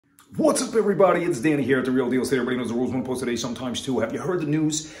What's up, everybody? It's Danny here at The Real Deal. Say everybody knows the rules. One post a day, sometimes two. Have you heard the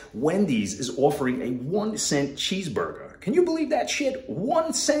news? Wendy's is offering a 1-cent cheeseburger. Can you believe that shit?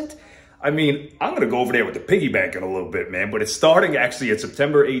 1 cent? I mean, I'm going to go over there with the piggy bank in a little bit, man. But it's starting actually at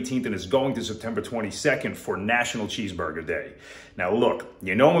September 18th and it's going to September 22nd for National Cheeseburger Day. Now, look,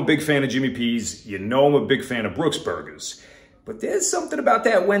 you know I'm a big fan of Jimmy P's. You know I'm a big fan of Brooks Burgers. But there's something about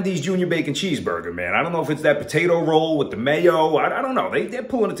that Wendy's Junior Bacon Cheeseburger, man. I don't know if it's that potato roll with the mayo. I don't know. They're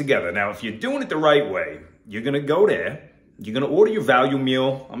pulling it together. Now, if you're doing it the right way, you're going to go there. You're going to order your value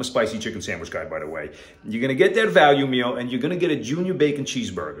meal. I'm a spicy chicken sandwich guy, by the way. You're going to get that value meal, and you're going to get a Junior Bacon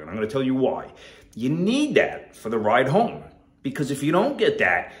Cheeseburger. And I'm going to tell you why. You need that for the ride home. Because if you don't get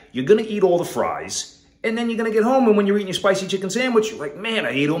that, you're going to eat all the fries. And then you're going to get home, and when you're eating your spicy chicken sandwich, you're like, man, I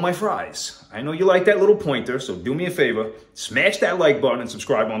ate all my fries. I know you like that little pointer, so do me a favor. Smash that like button and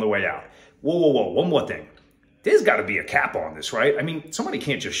subscribe on the way out. Whoa, whoa, whoa, one more thing. There's got to be a cap on this, right? I mean, somebody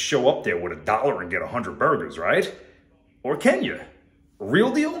can't just show up there with $1 and get 100 burgers, right? Or can you?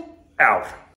 Real deal? Out.